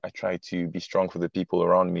I try to be strong for the people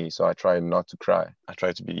around me. So I try not to cry. I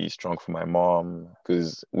try to be strong for my mom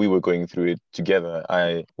because we were going through it together.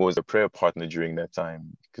 I was a prayer partner during that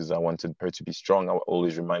time because I wanted her to be strong. I was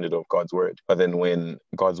always reminded of God's word. But then when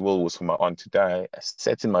God's will was for my aunt to die, I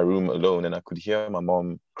sat in my room alone and I could hear my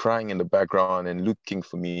mom crying in the background and looking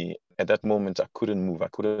for me. At that moment, I couldn't move. I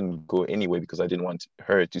couldn't go anywhere because I didn't want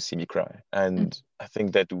her to see me cry. And I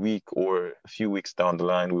think that week or a few weeks down the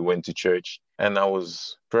line, we went to church and I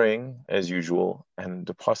was praying as usual. And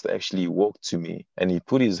the pastor actually walked to me and he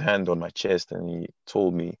put his hand on my chest and he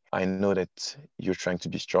told me, I know that you're trying to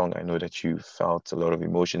be strong. I know that you felt a lot of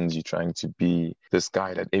emotions. You're trying to be this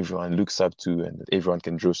guy that everyone looks up to and that everyone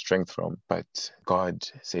can draw strength from. But God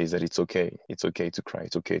says that it's okay. It's okay to cry.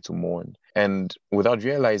 It's okay to mourn. And without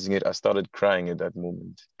realizing it, I started crying at that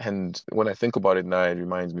moment. And when I think about it now, it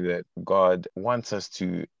reminds me that God wants us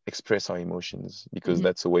to express our emotions because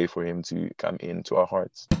that's a way for him to come into our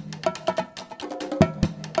hearts.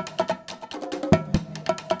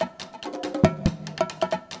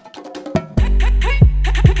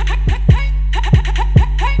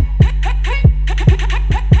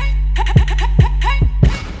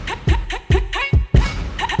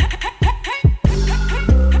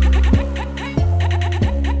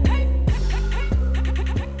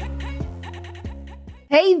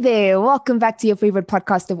 Hey there, welcome back to your favorite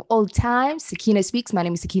podcast of all time, Sakina Speaks. My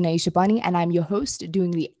name is Sakina Ishabani, and I'm your host,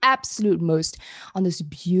 doing the absolute most on this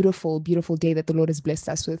beautiful, beautiful day that the Lord has blessed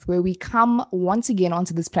us with, where we come once again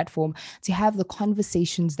onto this platform to have the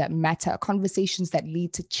conversations that matter, conversations that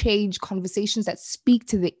lead to change, conversations that speak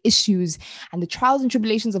to the issues and the trials and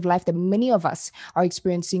tribulations of life that many of us are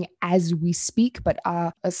experiencing as we speak, but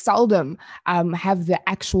are seldom have the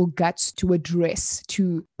actual guts to address,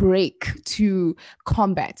 to break, to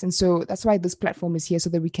combat. And so that's why this platform is here, so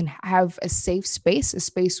that we can have a safe space, a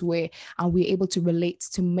space where we're able to relate,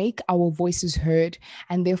 to make our voices heard,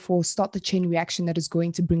 and therefore start the chain reaction that is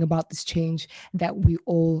going to bring about this change that we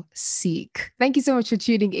all seek. Thank you so much for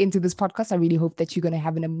tuning into this podcast. I really hope that you're going to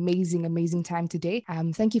have an amazing, amazing time today.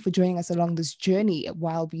 Thank you for joining us along this journey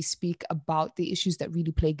while we speak about the issues that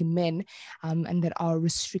really plague men and that are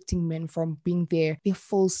restricting men from being their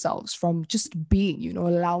full selves, from just being,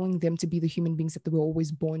 allowing them to be the human beings that they were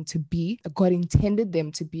always born to be, that God intended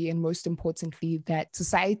them to be, and most importantly, that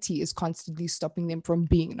society is constantly stopping them from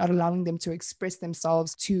being, not allowing them to express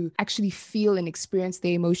themselves, to actually feel and experience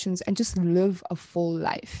their emotions and just live a full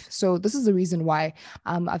life. So this is the reason why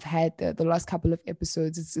I've had the last couple of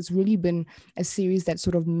episodes. It's really been a series that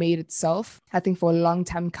sort of made itself. I think for a long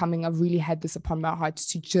time coming, I've really had this upon my heart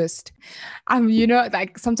to just,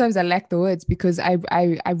 like sometimes I lack the words because I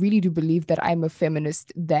really do believe that I'm a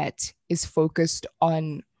feminist that is focused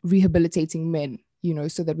on rehabilitating men,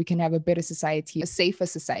 so that we can have a better society, a safer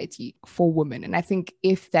society for women. And I think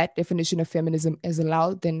if that definition of feminism is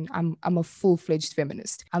allowed, then I'm a full-fledged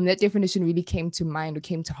feminist. That definition really came to mind, or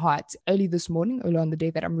came to heart early on the day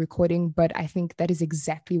that I'm recording. But I think that is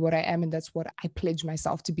exactly what I am, and that's what I pledge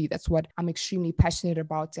myself to be. That's what I'm extremely passionate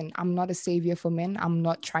about. And I'm not a savior for men. I'm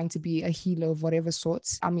not trying to be a healer of whatever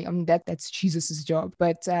sorts. That's Jesus's job.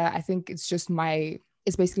 But I think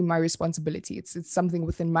it's basically my responsibility. It's something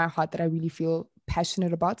within my heart that I really feel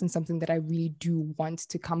passionate about, and something that I really do want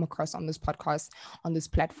to come across on this podcast, on this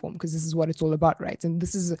platform, because this is what it's all about, right? And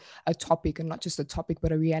this is a topic, and not just a topic,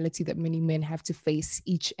 but a reality that many men have to face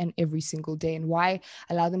each and every single day. And why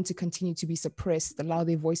allow them to continue to be suppressed, allow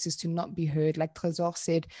their voices to not be heard? Like Trésor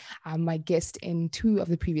said, my guest in 2 of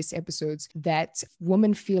the previous episodes, that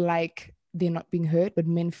women feel like they're not being heard, but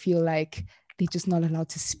men feel like they're just not allowed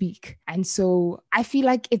to speak. And so I feel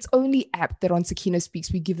like it's only apt that on Sakina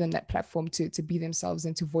Speaks, we give them that platform to be themselves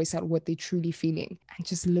and to voice out what they're truly feeling and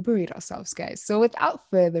just liberate ourselves, guys. So without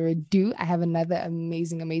further ado, I have another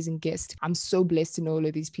amazing, amazing guest. I'm so blessed to know all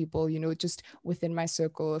of these people, just within my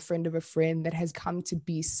circle, a friend of a friend that has come to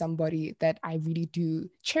be somebody that I really do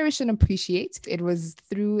cherish and appreciate. It was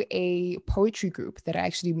through a poetry group that I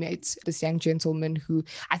actually met this young gentleman who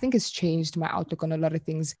I think has changed my outlook on a lot of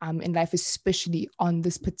things in life, especially on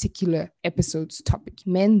this particular episode's topic,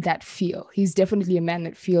 men that feel. He's definitely a man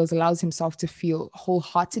that feels, allows himself to feel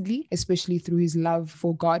wholeheartedly, especially through his love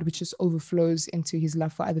for God, which just overflows into his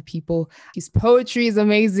love for other people. His poetry is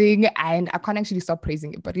amazing, and I can't actually stop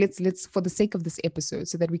praising it, but let's for the sake of this episode,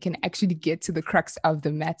 so that we can actually get to the crux of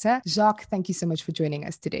the matter. Jacques, thank you so much for joining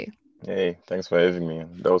us today. Hey, thanks for having me.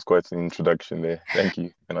 That was quite an introduction there. Thank you.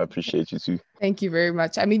 And I appreciate you too. Thank you very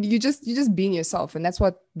much. I mean, you just being yourself, and that's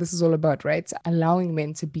what this is all about, right? Allowing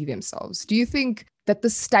men to be themselves. Do you think that the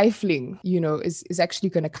stifling, is actually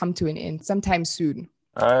going to come to an end sometime soon?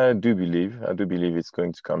 I do believe it's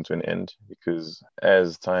going to come to an end because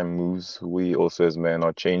as time moves, we also as men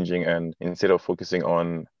are changing. And instead of focusing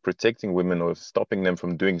on protecting women or stopping them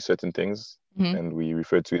from doing certain things, Hmm. and we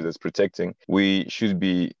refer to it as protecting, we should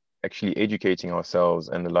be actually educating ourselves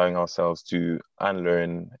and allowing ourselves to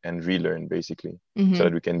unlearn and relearn, basically, so Hmm.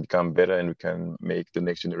 that we can become better and we can make the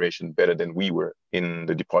next generation better than we were in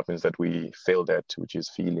the departments that we failed at, which is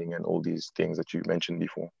feeling and all these things that you mentioned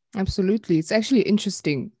before. Absolutely. It's actually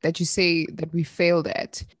interesting that you say that we failed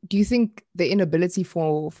at. Do you think the inability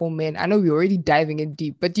for men, I know we're already diving in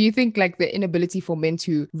deep, but do you think like the inability for men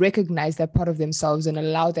to recognize that part of themselves and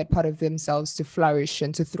allow that part of themselves to flourish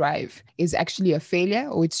and to thrive is actually a failure,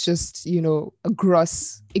 or it's just, a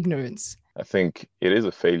gross ignorance? I think it is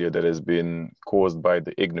a failure that has been caused by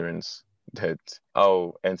the ignorance that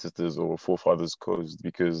our ancestors or forefathers caused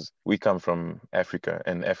because we come from Africa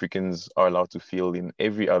and Africans are allowed to feel in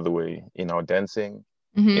every other way in our dancing,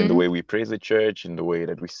 in the Mm-hmm. way we praise the church, in the way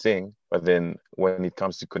that we sing. But then when it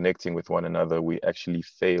comes to connecting with one another, we actually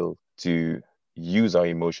fail to use our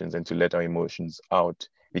emotions and to let our emotions out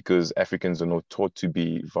because Africans are not taught to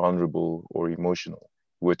be vulnerable or emotional.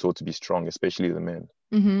 We're taught to be strong, especially the men.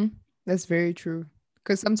 Mm-hmm. That's very true.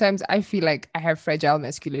 Because sometimes I feel like I have fragile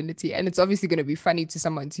masculinity, and it's obviously going to be funny to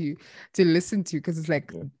someone to listen to because it's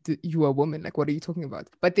like Yeah. you are a woman. Like, what are you talking about?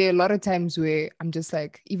 But there are a lot of times where I'm just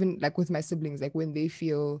like, even like with my siblings, like when they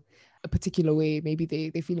feel a particular way, maybe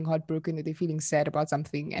they're feeling heartbroken or they're feeling sad about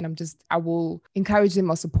something, and I will encourage them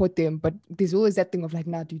or support them. But there's always that thing of like,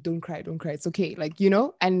 nah, dude, don't cry, it's okay, like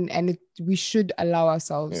we should allow Yeah.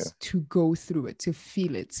 ourselves to go through it, to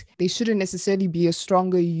feel it. There shouldn't necessarily be a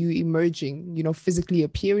stronger you emerging, physically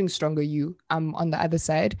appearing stronger you on the other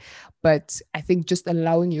side. But I think just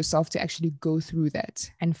allowing yourself to actually go through that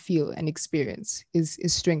and feel and experience is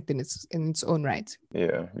strength in its own right.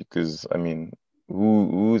 Yeah, because I mean,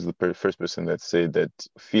 who is the first person that said that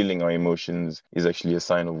feeling our emotions is actually a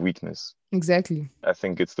sign of weakness? Exactly. I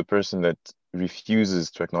think it's the person that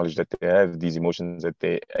refuses to acknowledge that they have these emotions, that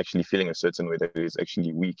they're actually feeling a certain way that is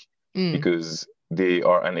actually weak Mm, because they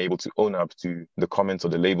are unable to own up to the comments or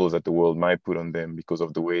the labels that the world might put on them because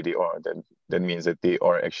of the way they are. That means that they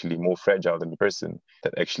are actually more fragile than the person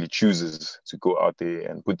that actually chooses to go out there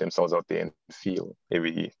and put themselves out there and feel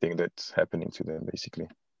everything that's happening to them, basically.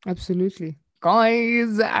 absolutely.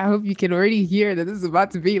 Guys, I hope you can already hear that this is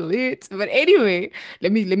about to be lit. But anyway,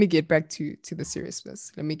 let me get back to the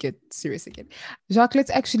seriousness. Let me get serious again. Jacques,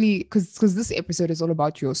 let's actually, because this episode is all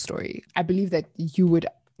about your story. I believe that you would,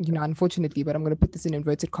 unfortunately, but I'm going to put this in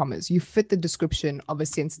inverted commas. You fit the description of a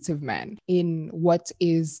sensitive man in what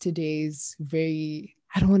is today's very,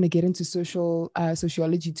 I don't want to get into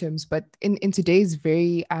sociology terms, but in today's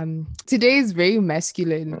very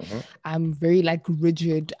masculine, Hmm. very like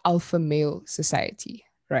rigid alpha male society,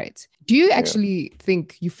 right? Do you Yeah. actually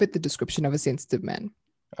think you fit the description of a sensitive man?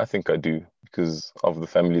 I think I do because of the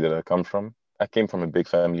family that I come from. I came from a big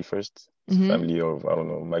family first. It's a Mm-hmm. family of, I don't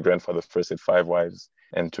know, my grandfather first had five wives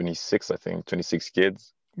and 26, I think, 26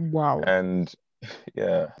 kids. Wow. And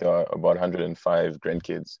yeah, there are about 105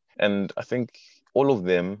 grandkids. And I think all of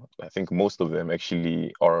them, I think most of them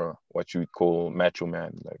actually are what you would call macho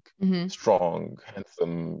man, like Mm-hmm. strong,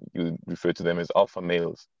 handsome. You refer to them as alpha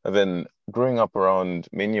males. And then growing up around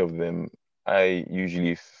many of them, I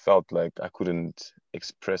usually felt like I couldn't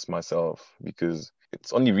express myself because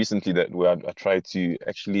it's only recently that where I tried to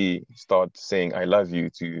actually start saying I love you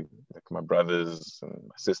to like my brothers and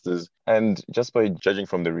my sisters. And just by judging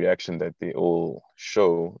from the reaction that they all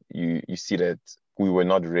show, you see that we were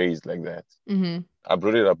not raised like that. Mm-hmm. I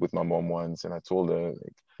brought it up with my mom once and I told her,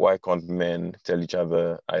 like, why can't men tell each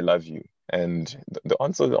other I love you? And the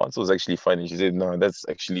answer was actually funny. She said, no, that's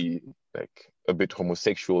actually like a bit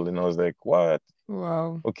homosexual. And I was like, what?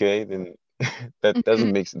 Wow. Okay, then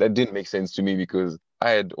Mm-hmm. that didn't make sense to me because I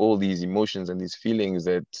had all these emotions and these feelings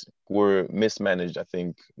that were mismanaged, I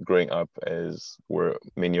think, growing up, as were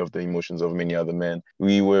many of the emotions of many other men.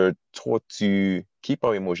 We were taught to keep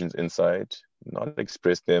our emotions inside, not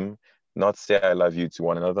express them, not say I love you to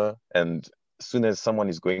one another. And as soon as someone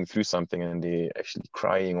is going through something and they're actually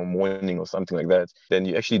crying or mourning or something like that, then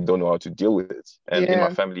you actually don't know how to deal with it. And in my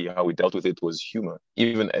Yeah. family, how we dealt with it was humor.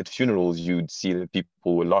 Even at funerals, you'd see that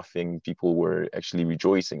people were laughing, people were actually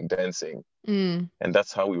rejoicing, dancing. Mm. And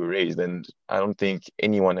that's how we were raised. And I don't think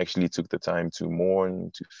anyone actually took the time to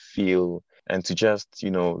mourn, to feel, and to just,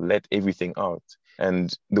 let everything out.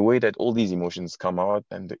 And the way that all these emotions come out,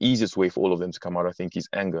 and the easiest way for all of them to come out, I think, is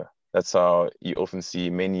anger. That's how you often see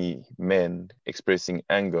many men expressing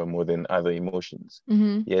anger more than other emotions.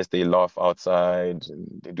 Mm-hmm. Yes, they laugh outside and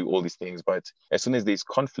they do all these things, but as soon as there's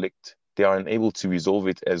conflict, they are unable to resolve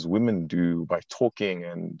it as women do by talking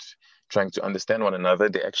and trying to understand one another.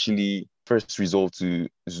 They actually first resort to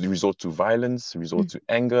violence, resort to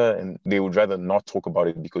anger, and they would rather not talk about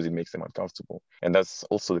it because it makes them uncomfortable. And that's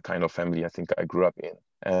also the kind of family I think I grew up in.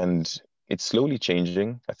 And it's slowly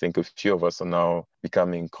changing. I think a few of us are now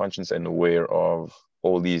becoming conscious and aware of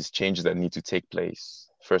all these changes that need to take place.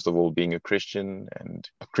 First of all, being a Christian and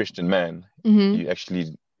a Christian man, Mm-hmm. you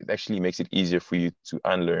actually it actually makes it easier for you to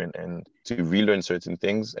unlearn and to relearn certain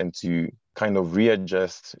things and to kind of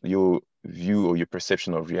readjust your view or your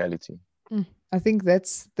perception of reality. I think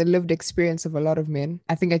that's the lived experience of a lot of men.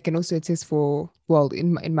 I think I can also attest for, well,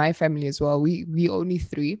 in my family as well. We only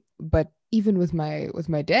three, but even with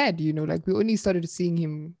my dad, you know, like we only started seeing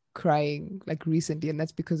him crying like recently, and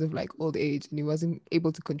that's because of like old age, and he wasn't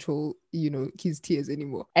able to control, you know, his tears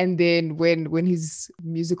anymore. And then when his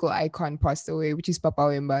musical icon passed away, which is Papa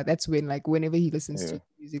Wemba, that's when like whenever he listens Yeah, to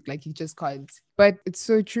music, like he just can't. But it's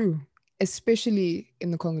so true, especially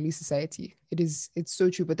in the Congolese society. It's so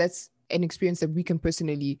true, but that's an experience that we can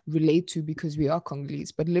personally relate to because we are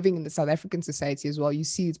Congolese. But living in the South African society as well, you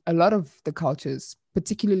see a lot of the cultures,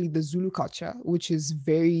 particularly the Zulu culture, which is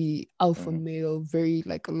very alpha mhm, male, very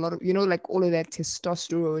like a lot of, you know, like all of that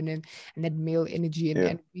testosterone and that male energy yeah,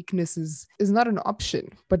 and weakness is not an option.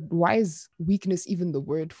 But why is weakness even the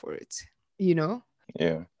word for it? You know?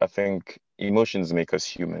 yeah. I think emotions make us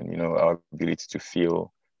human, our ability to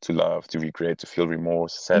feel, to love, to regret, to feel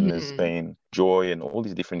remorse, sadness, Mm-hmm. pain, joy, and all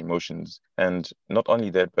these different emotions. And not only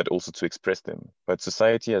that, but also to express them. But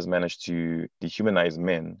society has managed to dehumanize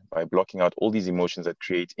men by blocking out all these emotions that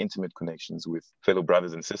create intimate connections with fellow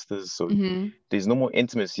brothers and sisters. So Mm-hmm. there's no more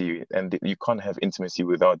intimacy, and you can't have intimacy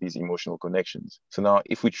without these emotional connections. So now,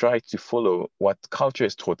 if we try to follow what culture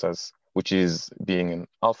has taught us, which is being an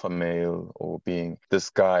alpha male or being this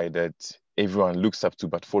guy that everyone looks up to,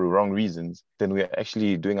 but for the wrong reasons, then we're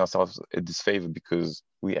actually doing ourselves a disfavor because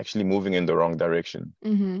we're actually moving in the wrong direction.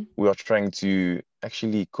 Mm-hmm. We are trying to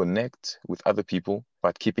actually connect with other people,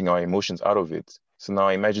 but keeping our emotions out of it. So now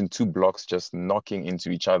imagine two blocks just knocking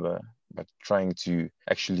into each other, but trying to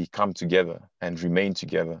actually come together and remain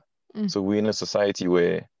together. So we're in a society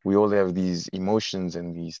where we all have these emotions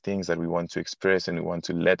and these things that we want to express and we want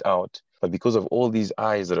to let out. But because of all these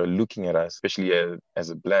eyes that are looking at us, especially as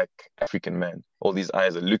a Black African man, all these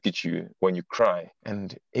eyes that look at you when you cry,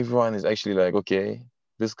 and everyone is actually like, okay,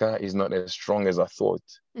 this guy is not as strong as I thought.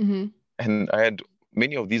 Mm-hmm. And I had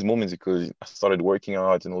many of these moments because I started working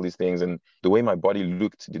out and all these things, and the way my body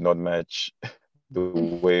looked did not match the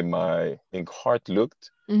way my, I think, heart looked.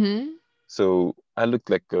 Mm-hmm. So I looked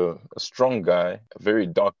like a strong guy, a very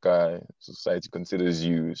dark guy. Society considers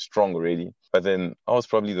you strong already. But then I was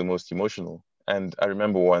probably the most emotional. And I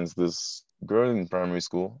remember once this girl in primary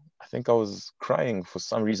school, I think I was crying for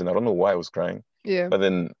some reason. I don't know why I was crying. Yeah. But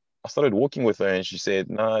then I started walking with her and she said,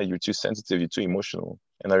 nah, you're too sensitive, you're too emotional.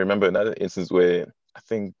 And I remember another instance where I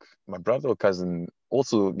think my brother or cousin,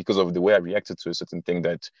 also because of the way I reacted to a certain thing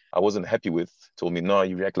that I wasn't happy with, told me, no,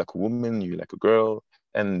 you react like a woman, you like a girl.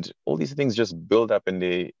 And all these things just build up and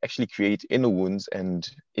they actually create inner wounds. And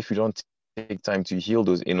if we don't take time to heal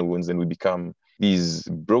those inner wounds, then we become these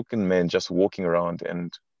broken men just walking around.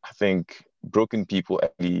 And I think broken people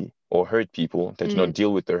actually, or hurt people that do not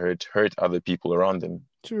deal with their hurt other people around them.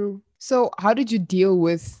 True. So, how did you deal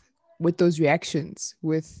with those reactions,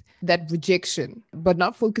 with that rejection, but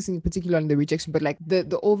not focusing particularly on the rejection, but like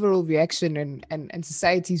the overall reaction and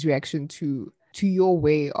society's reaction to your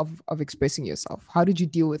way of expressing yourself? How did you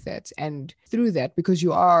deal with that? And through that, because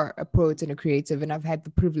you are a poet and a creative, and I've had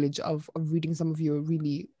the privilege of reading some of your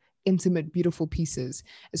really intimate, beautiful pieces,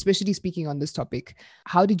 especially speaking on this topic.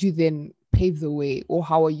 How did you then pave the way, or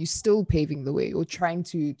how are you still paving the way, or trying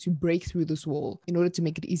to break through this wall in order to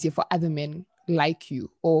make it easier for other men like you,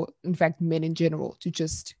 or in fact men in general, to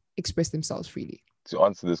just express themselves freely? To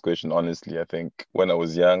answer this question honestly, I think when I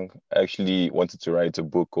was young, I actually wanted to write a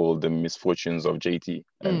book called The Misfortunes of JT.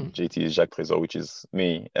 And JT is Jacques Trésor, which is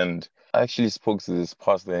me. And I actually spoke to this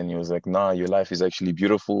pastor and he was like, nah, your life is actually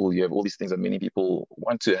beautiful. You have all these things that many people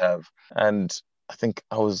want to have. And I think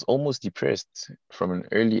I was almost depressed from an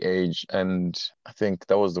early age. And I think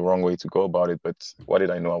that was the wrong way to go about it. But what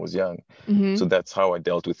did I know? I was young. Mm-hmm. So that's how I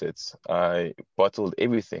dealt with it. I bottled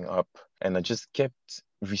everything up and I just kept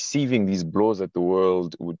receiving these blows that the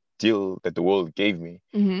world gave me.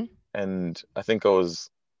 Mm-hmm. And I think I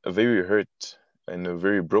was a very hurt and a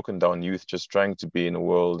very broken down youth just trying to be in a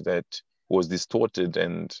world that was distorted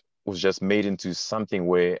and was just made into something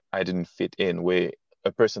where I didn't fit in, where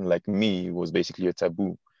a person like me was basically a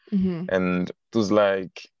taboo. Mm-hmm. And it was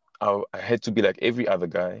like I had to be like every other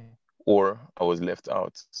guy, or I was left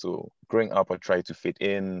out. So growing up, I tried to fit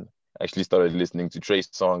in. I actually started listening to Trey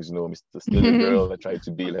songs, Mr. Still Your Girl. I tried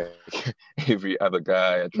to be like every other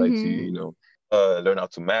guy. I tried to, Mm-hmm. learn how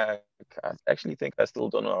to Mac. I actually think I still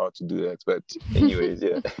don't know how to do that. But anyways,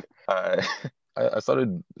 yeah. I I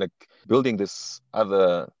started like building this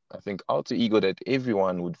other, I think, alter ego that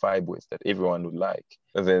everyone would vibe with, that everyone would like.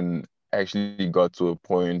 And then I actually got to a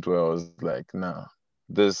point where I was like, nah,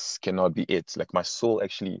 this cannot be it. Like my soul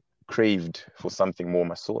actually craved for something more.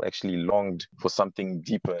 My soul actually longed for something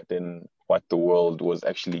deeper than what the world was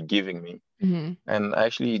actually giving me. Mm-hmm. And I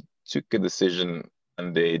actually took a decision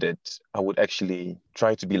one day that I would actually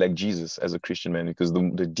try to be like Jesus as a Christian man, because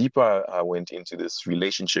the deeper I went into this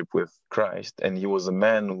relationship with Christ, and he was a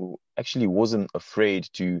man who actually wasn't afraid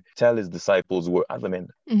to tell his disciples who were other men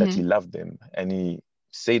that Mm-hmm. he loved them, and he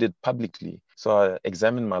said it publicly. So I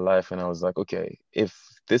examined my life and I was like, okay, if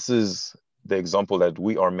this is the example that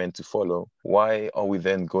we are meant to follow, why are we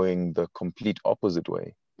then going the complete opposite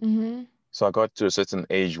way? Mm-hmm. So I got to a certain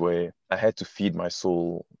age where I had to feed my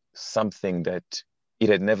soul something that it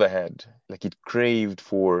had never had. Like it craved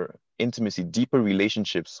for intimacy, deeper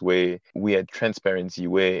relationships where we had transparency,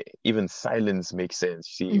 where even silence makes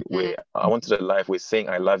sense. You see, where I wanted a life where saying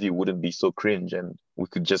I love you wouldn't be so cringe, and we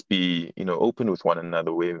could just be, open with one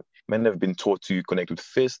another, where men have been taught to connect with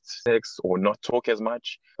fists, sex, or not talk as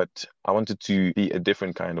much. But I wanted to be a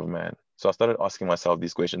different kind of man. So I started asking myself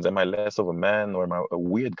these questions. Am I less of a man, or am I a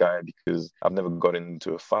weird guy because I've never gotten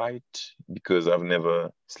into a fight, because I've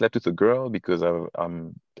never slept with a girl, because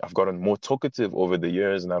I've gotten more talkative over the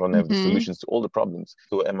years and I don't have the Mm-hmm. solutions to all the problems.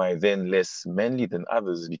 So am I then less manly than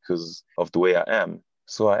others because of the way I am?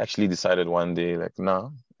 So I actually decided one day, like, nah,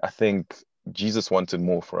 I think Jesus wanted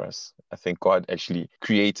more for us. I think God actually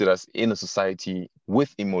created us in a society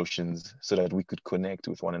with emotions so that we could connect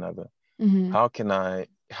with one another. Mm-hmm. How can I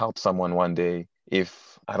help someone one day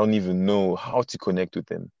if I don't even know how to connect with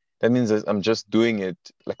them? That means that I'm just doing it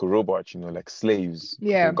like a robot, like slaves.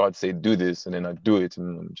 Okay, Yeah. God said do this, and then I do it,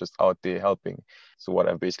 and I'm just out there helping. So what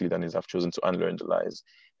I've basically done is I've chosen to unlearn the lies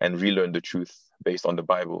and relearn the truth based on the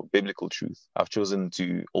Bible, biblical truth. I've chosen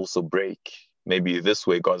to also break. Maybe this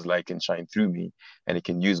way God's light can shine through me, and he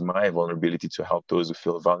can use my vulnerability to help those who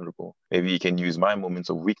feel vulnerable. Maybe he can use my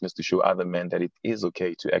moments of weakness to show other men that it is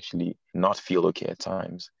okay to actually not feel okay at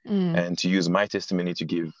times, Mm. and to use my testimony to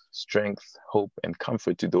give strength, hope, and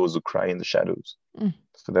comfort to those who cry in the shadows. Mm.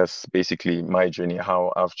 So that's basically my journey,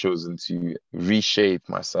 how I've chosen to reshape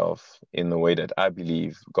myself in the way that I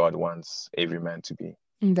believe God wants every man to be.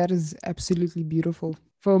 That is absolutely beautiful.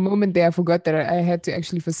 For a moment there, I forgot that I had to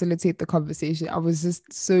actually facilitate the conversation. I was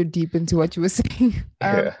just so deep into what you were saying.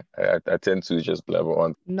 Yeah, I tend to just blabber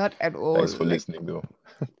on. Not at all. Thanks for Like, listening, though.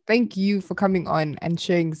 thank you for coming on and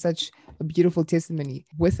sharing such a beautiful testimony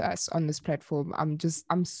with us on this platform.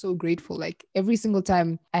 I'm so grateful. Like every single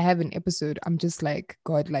time I have an episode, I'm just like,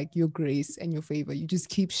 God, like your grace and your favor. You just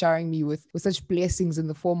keep showering me with such blessings in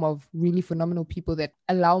the form of really phenomenal people that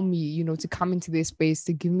allow me, to come into their space,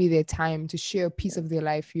 to give me their time, to share a piece of their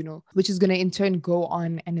life, which is going to in turn go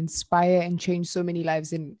on and inspire and change so many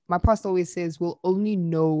lives. And my pastor always says, we'll only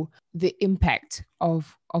know the impact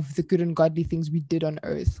of the good and godly things we did on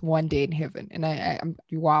earth one day in heaven. And I'm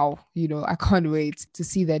wow, I can't wait to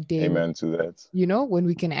see that day. Amen to that. When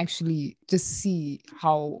we can actually just see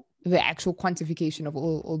how the actual quantification of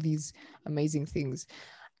all these amazing things.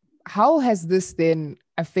 How has this then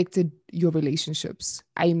affected your relationships?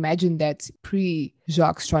 I imagine that pre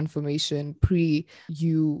Jacques transformation, pre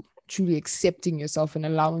you truly accepting yourself and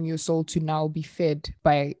allowing your soul to now be fed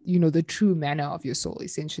by, the true manner of your soul,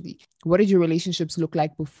 essentially. What did your relationships look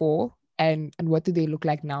like before? And what do they look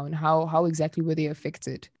like now? And how exactly were they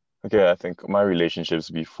affected? Okay, I think my relationships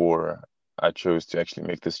before I chose to actually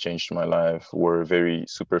make this change to my life were very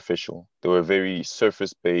superficial. They were very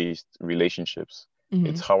surface-based relationships. Mm-hmm.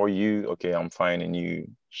 It's how are you? Okay, I'm fine, and you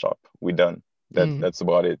shop. We're done. Mm. That's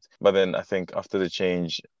about it. But then I think after the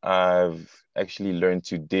change, I've actually learned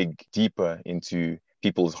to dig deeper into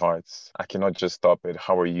people's hearts. I cannot just stop at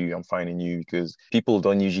how are you? I'm fine, and you, because people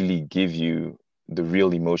don't usually give you the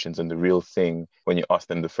real emotions and the real thing when you ask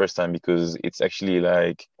them the first time, because it's actually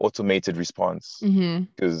like automated response. Mm-hmm.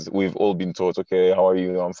 Because we've all been taught, okay, how are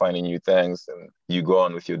you? I'm finding you, thanks, and you go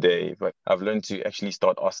on with your day. But I've learned to actually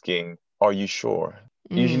start asking, are you sure?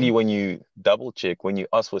 Usually Mm. when you double check, when you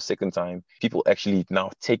ask for a second time, people actually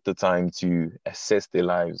now take the time to assess their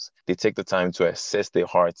lives. They take the time to assess their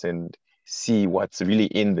hearts and see what's really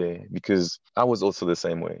in there, because I was also the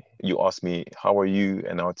same way. You ask me, how are you?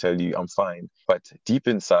 And I'll tell you, I'm fine. But deep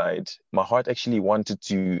inside, my heart actually wanted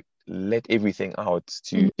to let everything out,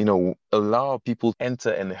 to, allow people to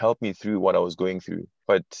enter and help me through what I was going through.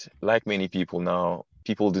 But like many people now,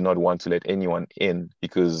 people do not want to let anyone in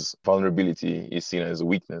because vulnerability is seen as a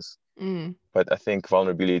weakness. But I think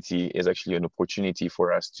vulnerability is actually an opportunity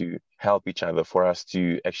for us to help each other, for us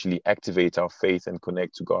to actually activate our faith and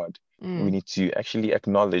connect to God. We need to actually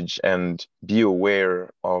acknowledge and be aware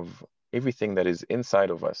of everything that is inside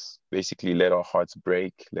of us. Basically, let our hearts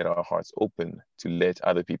break, let our hearts open to let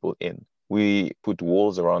other people in. We put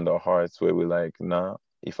walls around our hearts where we're like, nah,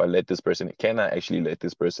 if I let this person, can I actually let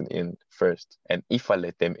this person in first? And if I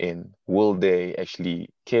let them in, will they actually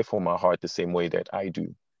care for my heart the same way that I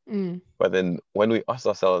do? But then when we ask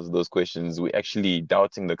ourselves those questions, we're actually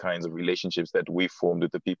doubting the kinds of relationships that we formed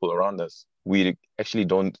with the people around us. We actually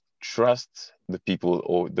don't trust the people,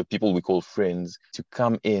 or the people we call friends, to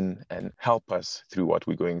come in and help us through what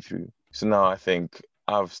we're going through. So now I think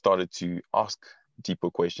I've started to ask deeper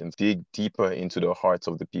questions, dig deeper into the hearts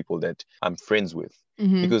of the people that I'm friends with.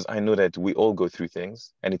 Because I know that we all go through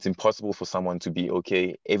things, and it's impossible for someone to be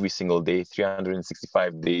okay every single day,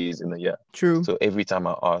 365 days in a year. True. So every time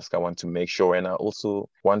I ask, I want to make sure, and I also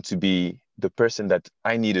want to be the person that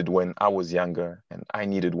I needed when I was younger, and I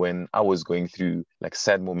needed when I was going through like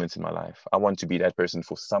sad moments in my life. I want to be that person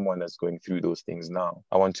for someone that's going through those things now.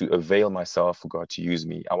 I want to avail myself for God to use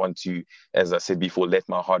me. I want to, as I said before, let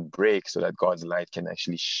my heart break so that God's light can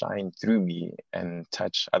actually shine through me and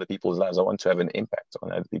touch other people's lives. I want to have an impact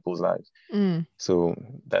on other people's lives. So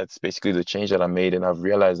that's basically the change that I made. And I've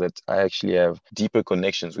realized that I actually have deeper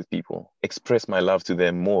connections with people, express my love to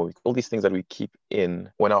them more. All these things that we keep in,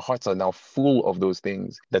 when our hearts are now full of those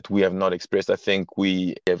things that we have not expressed, I think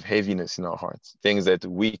we have heaviness in our hearts, things that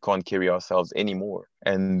we can't carry ourselves anymore.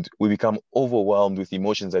 And we become overwhelmed with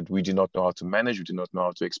emotions that we do not know how to manage, we do not know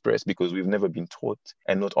how to express, because we've never been taught.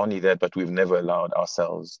 And not only that, but we've never allowed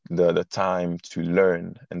ourselves the time to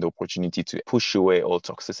learn and the opportunity to push away all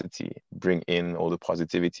toxicity, bring in all the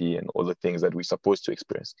positivity and all the things that we're supposed to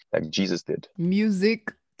express, like Jesus did.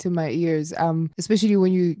 Music to my ears, especially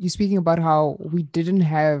when you're speaking about how we didn't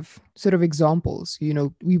have sort of examples,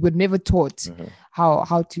 we were never taught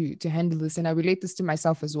how to handle this. And I relate this to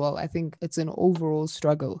myself as well. I think it's an overall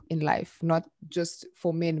struggle in life, not just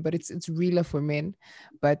for men, but it's realer for men.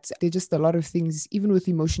 But there's just a lot of things, even with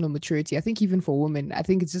emotional maturity. I think even for women, I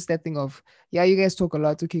think it's just that thing of, yeah, you guys talk a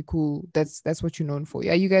lot. Okay, cool. That's what you're known for.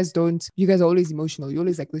 Yeah, you guys are always emotional. You're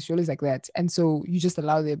always like this, you're always like that. And so you just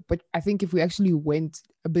allow them. But I think if we actually went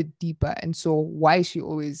a bit deeper and saw, why is she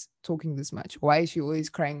always talking this much? Why is she always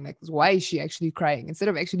crying like this? Why is she actually crying? Instead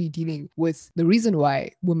of actually dealing with the reason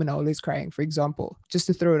why women are always crying, for example, just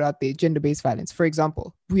to throw it out there, gender-based violence, for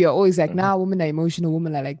example, we are always like, nah, women are emotional,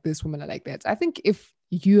 women are like this, women are like that. I think if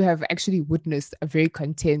you have actually witnessed a very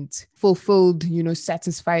content, fulfilled,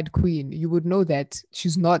 satisfied queen, you would know that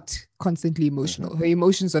she's not constantly emotional. Her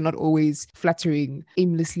emotions are not always fluttering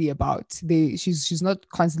aimlessly about. She's not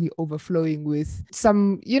constantly overflowing with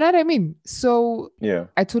some, you know what I mean? So yeah,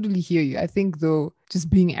 I totally hear you. I think though, just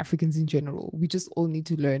being Africans in general, we just all need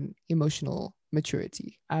to learn emotional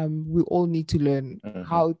maturity. We all need to learn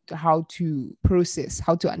how to process,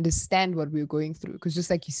 how to understand what we're going through. Because just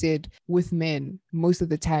like you said, with men, most of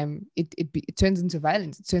the time it turns into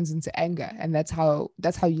violence, it turns into anger, and that's how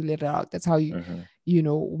you let it out. That's how you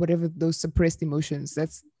whatever those suppressed emotions,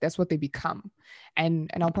 that's what they become. And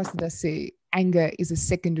our pastor does say anger is a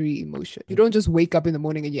secondary emotion. You don't just wake up in the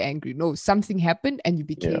morning and you're angry. No, something happened and you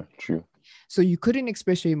became true. So you couldn't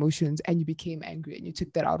express your emotions and you became angry and you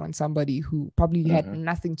took that out on somebody who probably had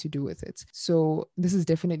nothing to do with it. So this is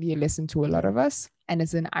definitely a lesson to a lot of us, and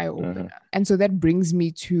it's an eye opener. And so that brings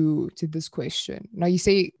me to this question. Now you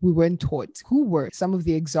say we weren't taught. Who were some of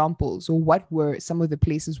the examples, or what were some of the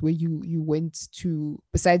places where you went to,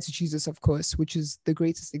 besides Jesus, of course, which is the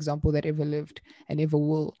greatest example that ever lived and ever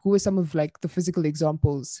will? Who were some of like the physical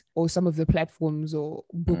examples, or some of the platforms or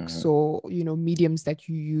books or mediums that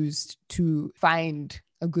you used to find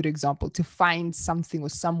a good example, to find something or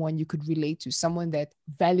someone you could relate to, someone that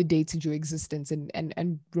validated your existence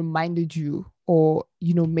and reminded you, or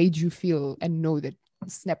made you feel and know that,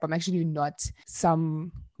 snap, I'm actually not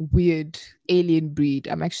some weird alien breed.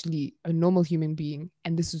 I'm actually a normal human being,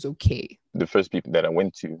 and this is okay. The first people that I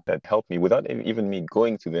went to that helped me without even me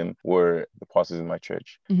going to them were the pastors in my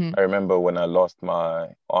church. I remember when I lost my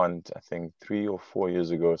aunt, I think 3 or 4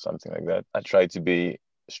 years ago, something like that, I tried to be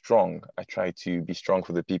strong. I try to be strong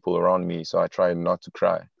for the people around me. So I try not to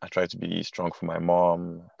cry. I try to be strong for my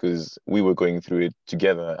mom because we were going through it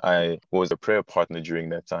together. I was a prayer partner during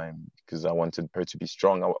that time because I wanted her to be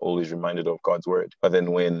strong. I was always reminded of God's word. But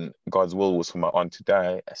then when God's will was for my aunt to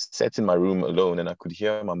die, I sat in my room alone and I could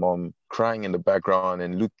hear my mom crying in the background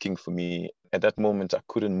and looking for me. At that moment, I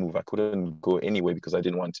couldn't move. I couldn't go anywhere because I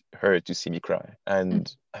didn't want her to see me cry.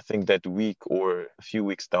 And I think that week or a few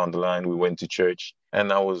weeks down the line, we went to church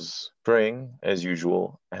and I was praying as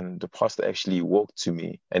usual. And the pastor actually walked to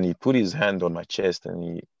me and he put his hand on my chest and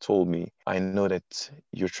he told me, I know that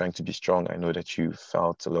you're trying to be strong. I know that you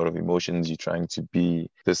felt a lot of emotions. You're trying to be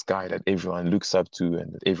this guy that everyone looks up to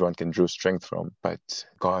and that everyone can draw strength from. But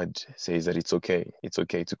God says that it's okay. It's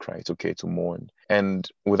okay to cry. It's okay to mourn. And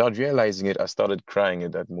without realizing it, I started crying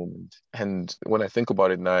at that moment. And when I think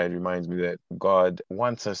about it now, it reminds me that God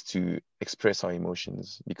wants us to express our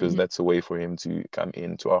emotions because that's a way for him to come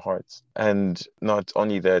into our hearts. And not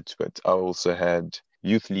only that, but I also had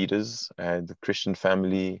youth leaders, I had the Christian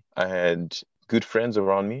family, I had good friends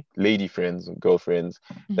around me, lady friends and girlfriends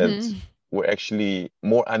that were actually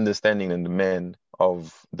more understanding than the men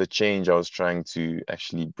of the change I was trying to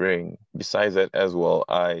actually bring. Besides that as well,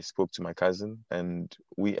 I spoke to my cousin and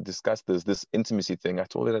we discussed this intimacy thing. I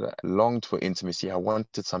told her that I longed for intimacy. I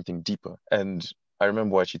wanted something deeper. And I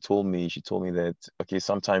remember what she told me. She told me that, okay,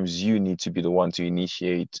 sometimes you need to be the one to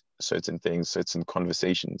initiate certain things, certain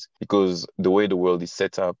conversations, because the way the world is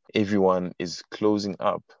set up, everyone is closing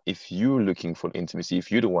up. If you're looking for intimacy,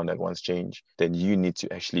 if you're the one that wants change, then you need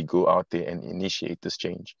to actually go out there and initiate this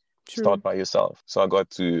change. True. Start by yourself. So I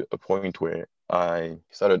got to a point where I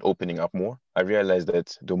started opening up more. I realized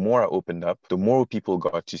that the more I opened up, the more people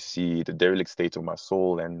got to see the derelict state of my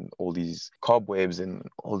soul and all these cobwebs and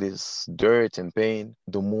all this dirt and pain,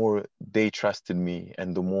 the more they trusted me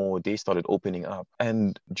and the more they started opening up.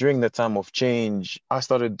 And during the time of change, I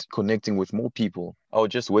started connecting with more people. I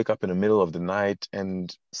would just wake up in the middle of the night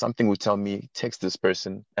and something would tell me, text this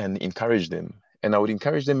person and encourage them. And I would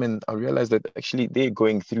encourage them and I realized that actually they're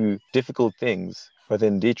going through difficult things, but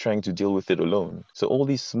then they're trying to deal with it alone. So all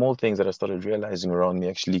these small things that I started realizing around me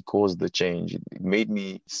actually caused the change. It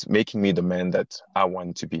it's making me the man that I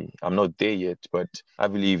want to be. I'm not there yet, but I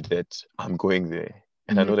believe that I'm going there.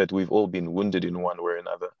 And I know that we've all been wounded in one way or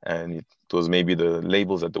another. And it was maybe the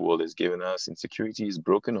labels that the world has given us, insecurities,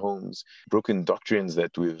 broken homes, broken doctrines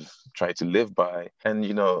that we've tried to live by. And,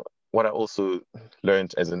 what I also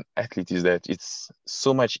learned as an athlete is that it's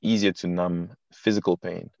so much easier to numb physical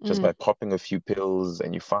pain just by popping a few pills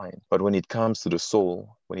and you're fine. But when it comes to the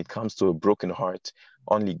soul, when it comes to a broken heart,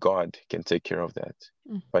 only God can take care of that.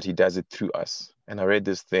 But he does it through us. And I read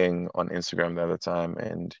this thing on Instagram the other time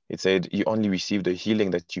and it said, you only receive the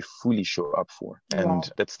healing that you fully show up for. And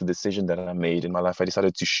that's the decision that I made in my life. I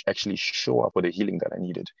decided to actually show up for the healing that I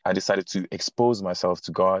needed. I decided to expose myself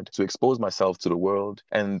to God, to expose myself to the world.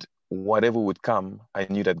 And whatever would come, I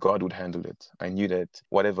knew that God would handle it. I knew that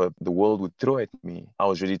whatever the world would throw at me, I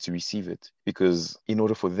was ready to receive it. Because in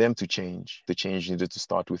order for them to change, the change needed to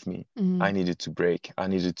start with me. I needed to break. I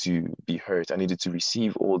needed to be hurt. I needed to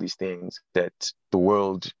receive all these things that the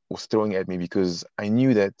world was throwing at me because I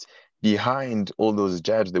knew that behind all those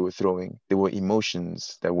jabs they were throwing, there were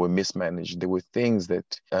emotions that were mismanaged. There were things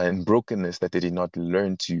and brokenness that they did not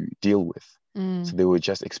learn to deal with. So they were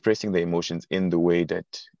just expressing their emotions in the way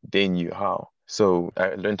that they knew how. So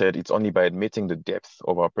I learned that it's only by admitting the depth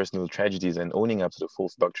of our personal tragedies and owning up to the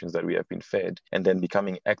false doctrines that we have been fed, and then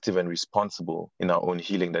becoming active and responsible in our own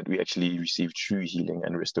healing, that we actually receive true healing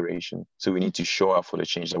and restoration. So we need to show up for the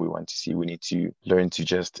change that we want to see. We need to learn to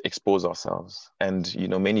just expose ourselves. And,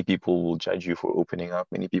 many people will judge you for opening up.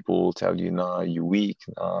 Many people will tell you, nah, you're weak,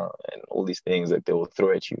 and all these things that they will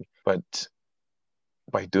throw at you. But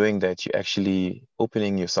by doing that, you're actually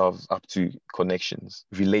opening yourself up to connections,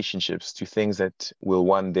 relationships, to things that will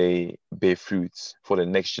one day bear fruits for the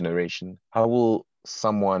next generation. How will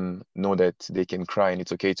someone know that they can cry and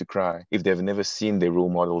it's okay to cry if they've never seen their role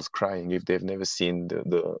models crying, if they've never seen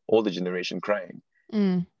the older generation crying?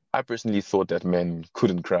 I personally thought that men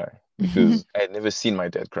couldn't cry because I had never seen my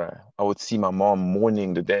dad cry. I would see my mom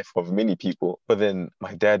mourning the death of many people, but then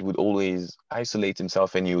my dad would always isolate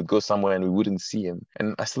himself and he would go somewhere and we wouldn't see him.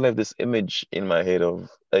 And I still have this image in my head of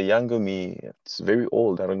a younger me. It's very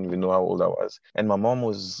old. I don't even know how old I was. And my mom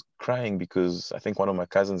was crying because I think one of my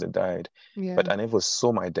cousins had died. Yeah. But I never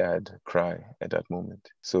saw my dad cry at that moment.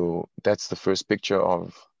 So that's the first picture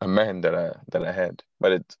of a man that I had.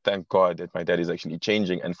 But thank God that my dad is actually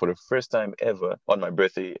changing. And for the first time ever on my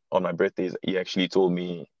birthdays, he actually told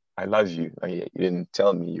me, I love you. Like, you didn't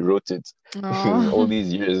tell me, you wrote it. All Oh.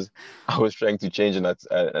 these years, I was trying to change, and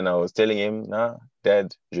I was telling him, nah,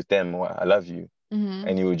 Dad, je t'aime, I love you. Mm-hmm.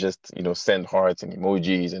 And he would just, send hearts and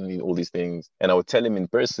emojis and all these things. And I would tell him in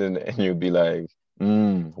person, and he would be like,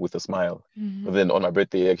 with a smile. But Mm-hmm. then on my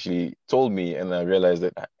birthday, he actually told me, and I realized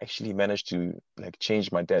that I actually managed to like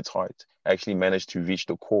change my dad's heart. I actually managed to reach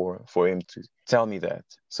the core for him to tell me that.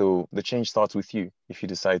 So the change starts with you. If you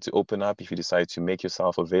decide to open up, if you decide to make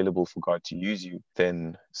yourself available for God to use you,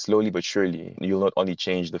 then slowly but surely, you'll not only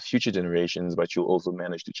change the future generations, but you'll also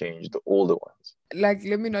manage to change the older ones. Like,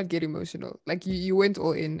 let me not get emotional. Like, you went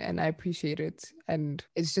all in, and I appreciate it. And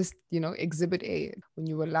it's just, exhibit A, when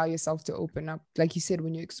you allow yourself to open up, like you said,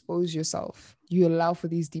 when you expose yourself, you allow for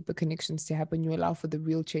these deeper connections to happen. You allow for the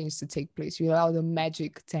real change to take place. You allow the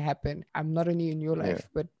magic to happen. I'm not only in your Yeah. life,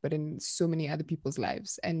 but in so many other people's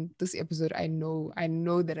lives. And this episode, I know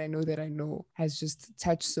has just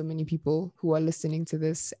touched so many people who are listening to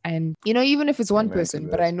this. And, even if it's one Amen to person,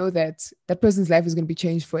 but that. I know that that person's life is going to be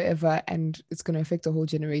changed forever, and it's going to affect a whole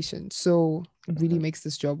generation. So it really makes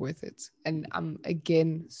this job worth it. And I'm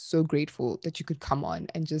again so grateful that you could come on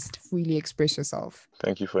and just freely express yourself.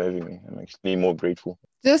 Thank you for having me. I'm actually more grateful.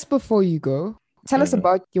 Just before you go, tell us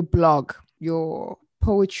about your blog, your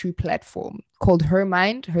poetry platform called Her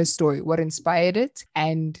Mind, Her Story. What inspired it?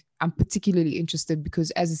 And I'm particularly interested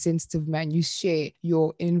because as a sensitive man, you share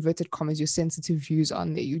your, in inverted commas, your sensitive views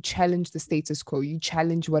on there. You challenge the status quo. You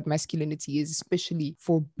challenge what masculinity is, especially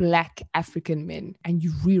for Black African men, and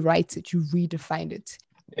you rewrite it, you redefine it.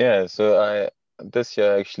 Yeah, so this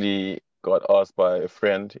year actually got asked by a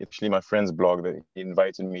friend, actually my friend's blog, that he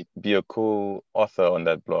invited me to be a co-author on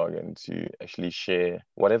that blog and to actually share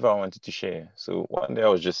whatever I wanted to share. So one day I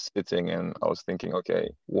was just sitting and I was thinking,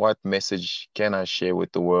 okay, what message can I share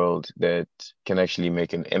with the world that can actually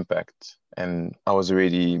make an impact? And I was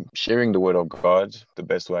already sharing the word of God the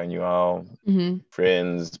best way I knew how,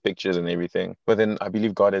 friends, pictures, and everything. But then I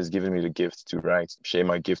believe God has given me the gift to write, share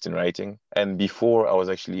my gift in writing. And before I was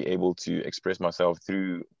actually able to express myself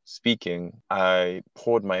through speaking, I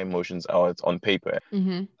poured my emotions out on paper.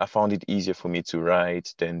 I found it easier for me to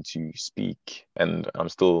write than to speak. And I'm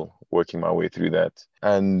still working my way through that.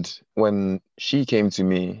 And when she came to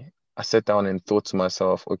me, I sat down and thought to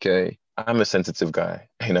myself, okay, I'm a sensitive guy,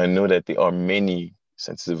 and I know that there are many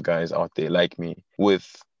sensitive guys out there like me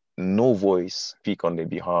with no voice speak on their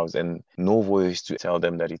behalf and no voice to tell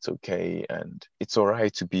them that it's okay and it's all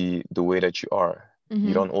right to be the way that you are.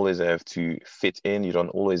 You don't always have to fit in. You don't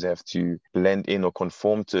always have to blend in or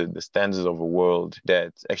conform to the standards of a world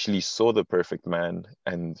that actually saw the perfect man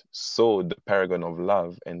and saw the paragon of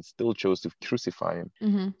love and still chose to crucify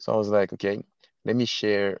him. So I was like, okay, let me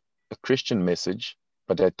share a Christian message,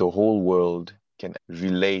 but that the whole world can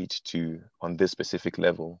relate to on this specific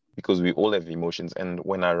level, because we all have emotions. And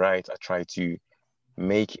when I write, I try to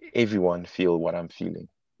make everyone feel what I'm feeling.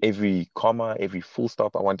 Every comma, every full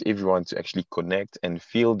stop, I want everyone to actually connect and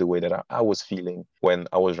feel the way that I was feeling when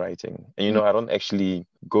I was writing. And, I don't actually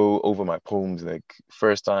go over my poems like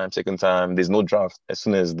first time, second time. There's no draft. As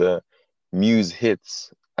soon as the muse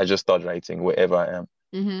hits, I just start writing wherever I am.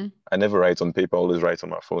 I never write on paper, I always write on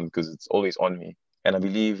my phone because it's always on me. And I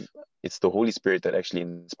believe it's the Holy Spirit that actually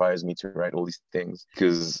inspires me to write all these things.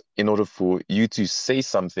 Because in order for you to say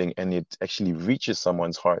something and it actually reaches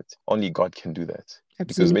someone's heart, only God can do that. Absolutely.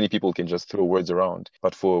 Because many people can just throw words around.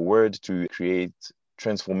 But for a word to create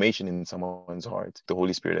transformation in someone's heart, the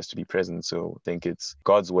Holy Spirit has to be present. So I think it's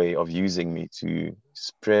God's way of using me to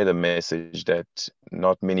spread a message that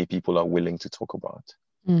not many people are willing to talk about.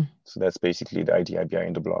 So that's basically the idea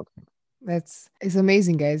behind the blog. It's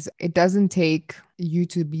amazing, guys. It doesn't take you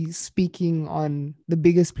to be speaking on the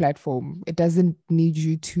biggest platform. It doesn't need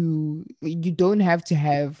you don't have to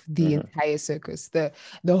have the entire circus, the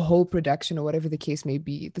whole production or whatever the case may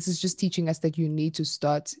be. This is just teaching us that you need to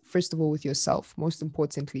start, first of all, with yourself, most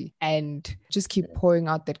importantly, and just keep pouring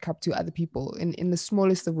out that cup to other people in the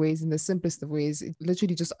smallest of ways, in the simplest of ways.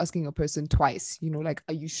 Literally just asking a person twice, like,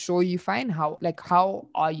 are you sure you're fine? How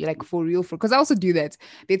are you, like, for real? Because I also do that.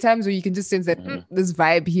 There are times where you can just sense that this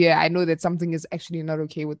vibe here, I know that something is actually not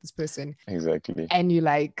okay with this person. Exactly. And you're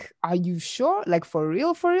like, are you sure? Like, for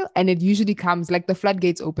real? And it usually comes, like, the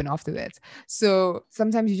floodgates open after that. So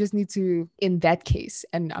sometimes you just need to, in that case,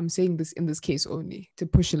 and I'm saying this in this case only, to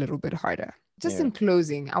push a little bit harder. Just in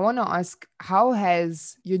closing, I want to ask, how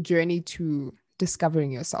has your journey to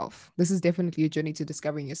discovering yourself. This is definitely a journey to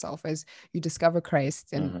discovering yourself. As you discover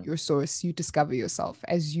Christ and your source, you discover yourself.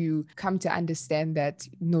 As you come to understand that,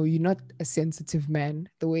 no, you're not a sensitive man,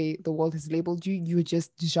 the way the world has labeled you, you're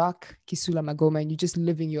just Jacques Kisula Magoma and you're just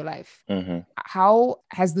living your life. How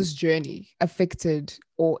has this journey affected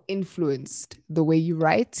or influenced the way you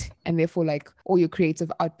write and therefore like all your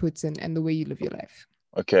creative outputs and the way you live your life?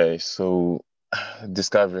 Okay, so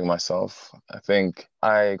discovering myself, I think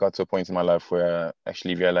I got to a point in my life where I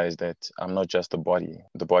actually realized that I'm not just a body.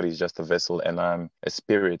 The body is just a vessel, and I'm a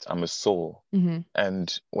spirit, I'm a soul. And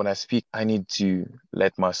when I speak, I need to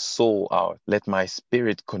let my soul out, let my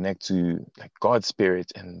spirit connect to like God's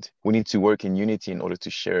spirit, and we need to work in unity in order to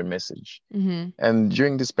share a message. And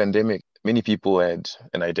during this pandemic, many people had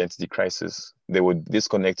an identity crisis. They were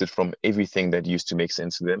disconnected from everything that used to make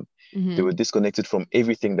sense to them. They were disconnected from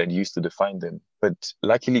everything that used to define them. But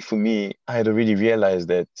luckily for me, I had already realized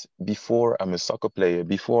that before I'm a soccer player,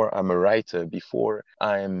 before I'm a writer, before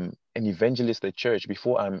I'm an evangelist at church,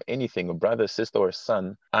 before I'm anything, a brother, sister, or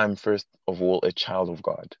son, I'm first of all a child of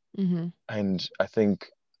God. And I think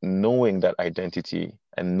knowing that identity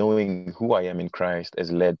and knowing who I am in Christ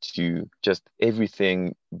has led to just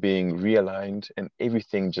everything being realigned and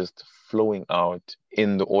everything just flowing out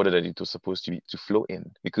in the order that it was supposed to flow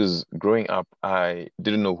in. Because growing up, I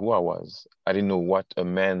didn't know who I was. I didn't know what a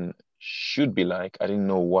man should be like. I didn't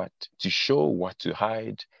know what to show, what to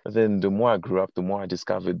hide. But then the more I grew up, the more I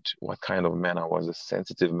discovered what kind of man I was, a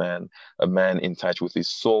sensitive man, a man in touch with his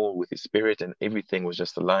soul, with his spirit, and everything was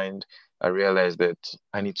just aligned. I realized that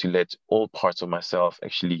I need to let all parts of myself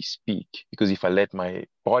actually speak. Because if I let my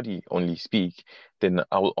body only speak, then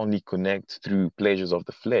I will only connect through pleasures of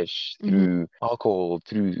the flesh, through alcohol,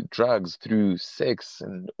 through drugs, through sex,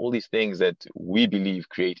 and all these things that we believe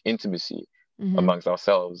create intimacy amongst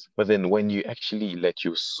ourselves. But then when you actually let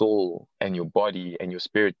your soul and your body and your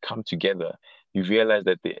spirit come together, you realize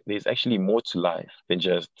that there's actually more to life than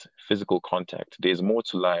just physical contact. There's more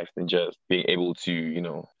to life than just being able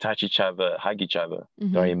to, touch each other, hug each other.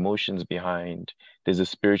 There are emotions behind. There's a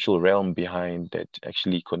spiritual realm behind that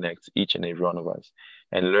actually connects each and every one of us.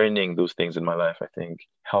 And learning those things in my life, I think,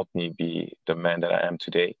 helped me be the man that I am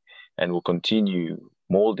today and will continue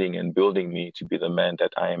molding and building me to be the man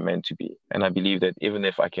that I am meant to be. And I believe that even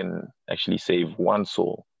if I can actually save one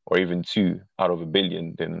soul or even 2 out of 1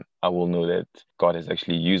 billion, then I will know that God has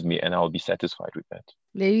actually used me and I'll be satisfied with that.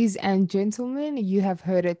 Ladies and gentlemen, you have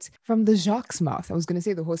heard it from the Jacques' mouth. I was going to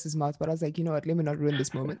say the horse's mouth, but I was like, you know what? Let me not ruin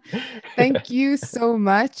this moment. Thank you so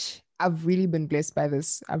much. I've really been blessed by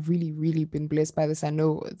this. I've really, really been blessed by this. I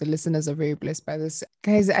know the listeners are very blessed by this.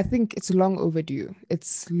 Guys, I think it's long overdue.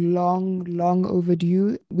 It's long, long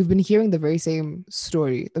overdue. We've been hearing the very same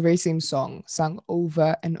story, the very same song sung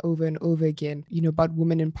over and over and over again, about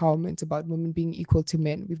women empowerment, about women being equal to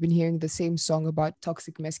men. We've been hearing the same song about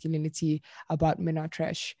toxic masculinity, about men are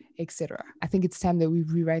trash, etc. I think it's time that we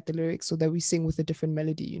rewrite the lyrics so that we sing with a different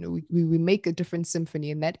melody. We make a different symphony,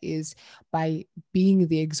 and that is by being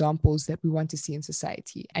the example that we want to see in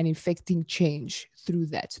society and effecting change through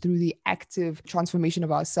that, through the active transformation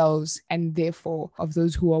of ourselves and therefore of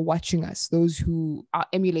those who are watching us, those who are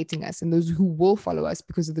emulating us, and those who will follow us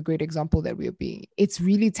because of the great example that we are being. It's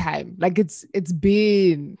really time. Like it's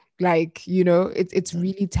been like, it's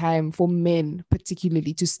really time for men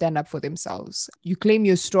particularly to stand up for themselves. You claim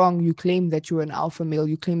you're strong, you claim that you're an alpha male,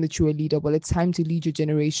 you claim that you're a leader. Well, it's time to lead your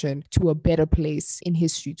generation to a better place in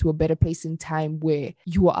history, to a better place in time where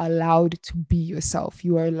you are allowed to be yourself.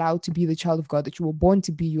 You are allowed to be the child of God that you were born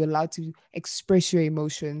to be. You're allowed to express your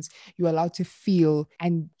emotions. You're allowed to feel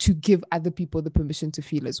and to give other people the permission to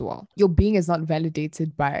feel as well. Your being is not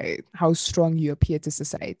validated by how strong you appear to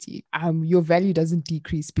society. Your value doesn't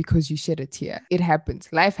decrease because you shed a tear. It happens.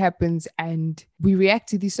 Life happens, and we react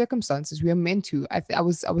to these circumstances. We are meant to. I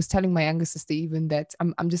was telling my younger sister even that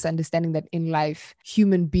I'm just understanding that in life,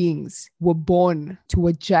 human beings were born to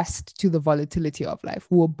adjust to the volatility of life.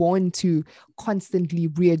 We were born to constantly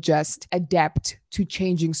readjust, adapt to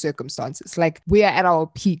changing circumstances. Like we are at our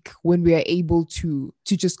peak when we are able to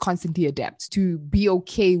just constantly adapt, to be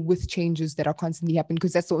okay with changes that are constantly happening,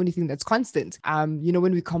 because that's the only thing that's constant.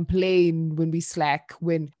 When we complain, when we slack,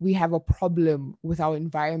 when we have a problem with our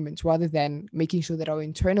environment, rather than making sure that our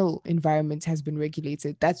internal environment has been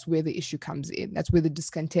regulated, that's where the issue comes in. That's where the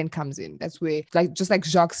discontent comes in. That's where, just like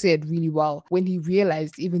Jacques said really well, when he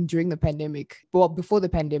realized even during the pandemic, well, before the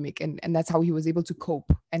pandemic, and that's how he was able to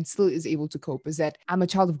cope and still is able to cope, is that I'm a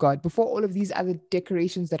child of God. Before all of these other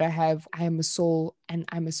decorations that I have, I am a soul and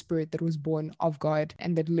I'm a spirit that was born of God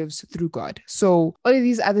and that lives through God. So all of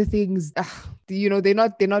these other things, they're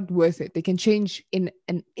not worth it. They can change in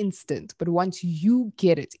an instant, but once you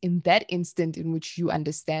get it in that instant in which you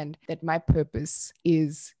understand that my purpose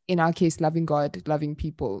is, in our case, loving God, loving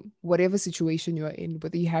people, whatever situation you're in,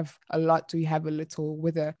 whether you have a lot or you have a little,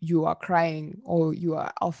 whether you are crying or you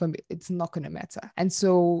are alpha, it's not going to matter. And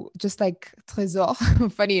so just like Trésor,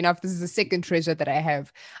 funny enough, this is the second treasure that I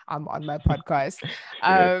have on my podcast.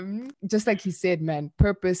 Just like he said, man,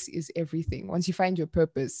 purpose is everything. Once you find your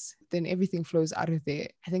purpose, then everything flows out of there.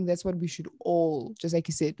 I think that's what we should all, just like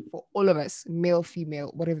you said, for all of us, male,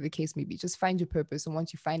 female, whatever the case may be, just find your purpose. And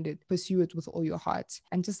once you find it, pursue it with all your heart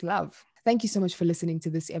and just love. Thank you so much for listening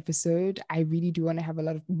to this episode. I really do want to have a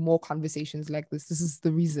lot of more conversations like this. This is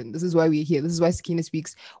the reason. This is why we're here. This is why Sakina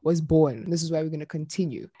Speaks was born. This is why we're going to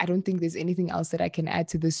continue. I don't think there's anything else that I can add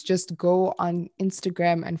to this. Just go on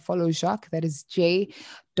Instagram and follow Jacques. That is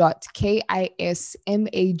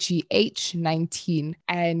J.KISMAGH19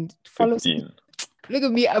 and follow. 15. Look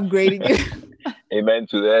at me upgrading. Amen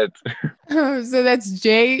to that. So that's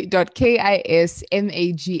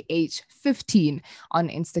J.KISMAGH15 on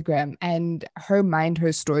Instagram, and Her Mind,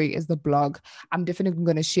 Her Story is the blog. I'm definitely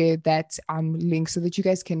going to share that link so that you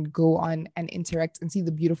guys can go on and interact and see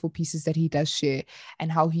the beautiful pieces that he does share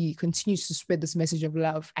and how he continues to spread this message of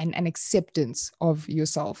love and acceptance of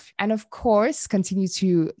yourself. And of course, continue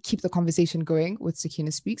to keep the conversation going with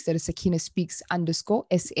Sakina Speaks. That is Sakina Speaks _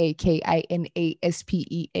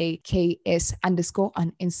 SAKINASPEAKS_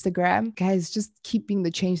 on Instagram. Guys, just keep being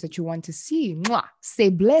the change that you want to see. Mwah! Stay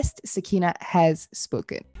blessed. Sakina has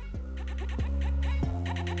spoken.